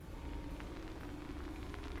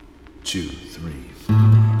2, 3, 4.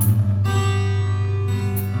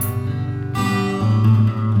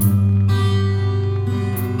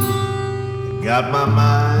 Got my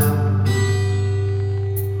mind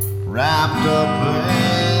wrapped up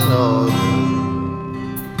in order.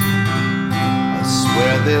 I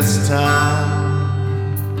swear this time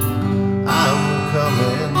I'm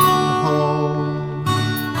coming home.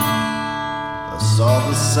 I saw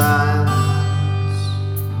the signs,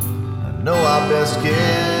 I know I best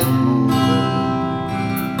get moving,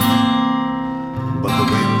 but the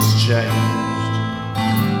wind's changed,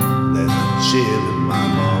 there's a chill in my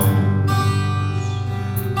bones.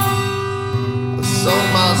 I sold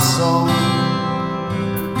my soul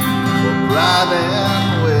for pride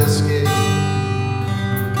and whiskey,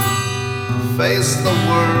 face the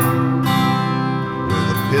world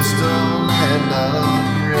with a pistol and a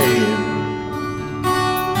grin.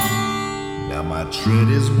 Now my tread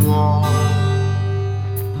is warm,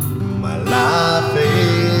 my life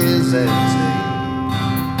is empty,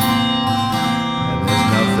 and there's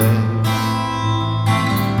nothing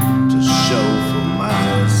to show for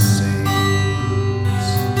my sins.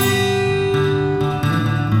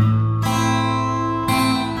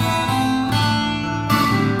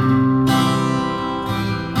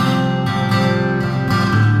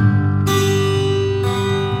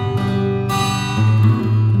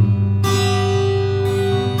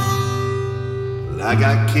 I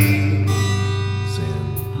got keys in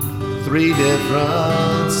 3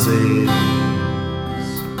 different cities,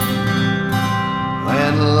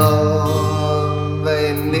 and Lord,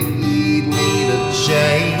 they need me to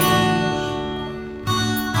change,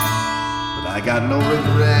 but I got no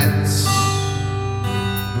regrets,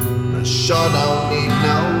 I sure don't need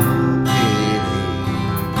no pity,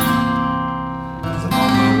 'cause I'm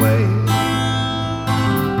on my way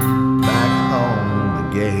back home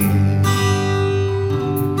again.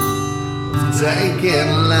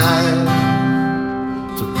 Taking life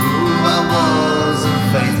to prove I wasn't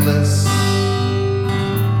faithless,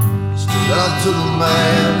 stood up to the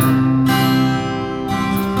man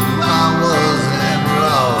to prove I wasn't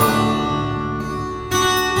wrong,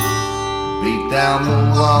 beat down the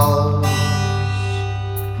walls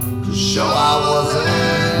to show I wasn't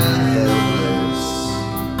helpless,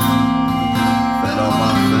 fell on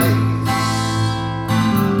my face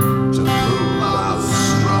to prove I was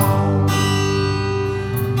strong.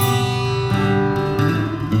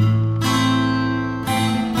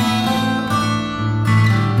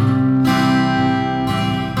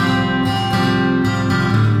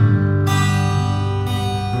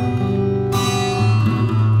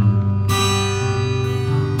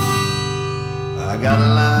 I got a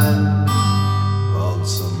line on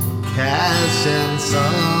some cash and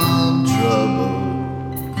some trouble,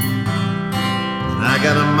 and I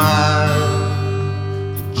got a mind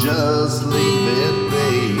to just leave it be.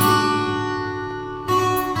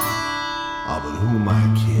 Oh, but who am I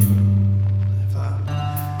kidding if I'm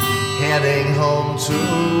heading home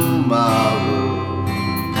tomorrow,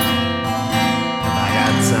 and I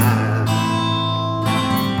got time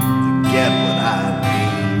to get what I need.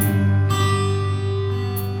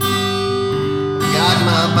 Got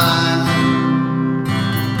my mind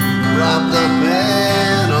wrapped up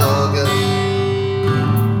in organ.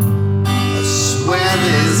 I swear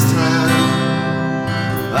this time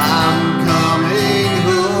I'm coming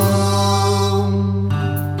home.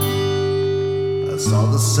 I saw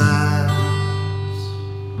the signs,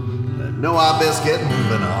 I know I best get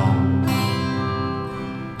moving on,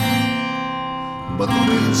 but the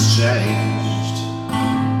wind's changed,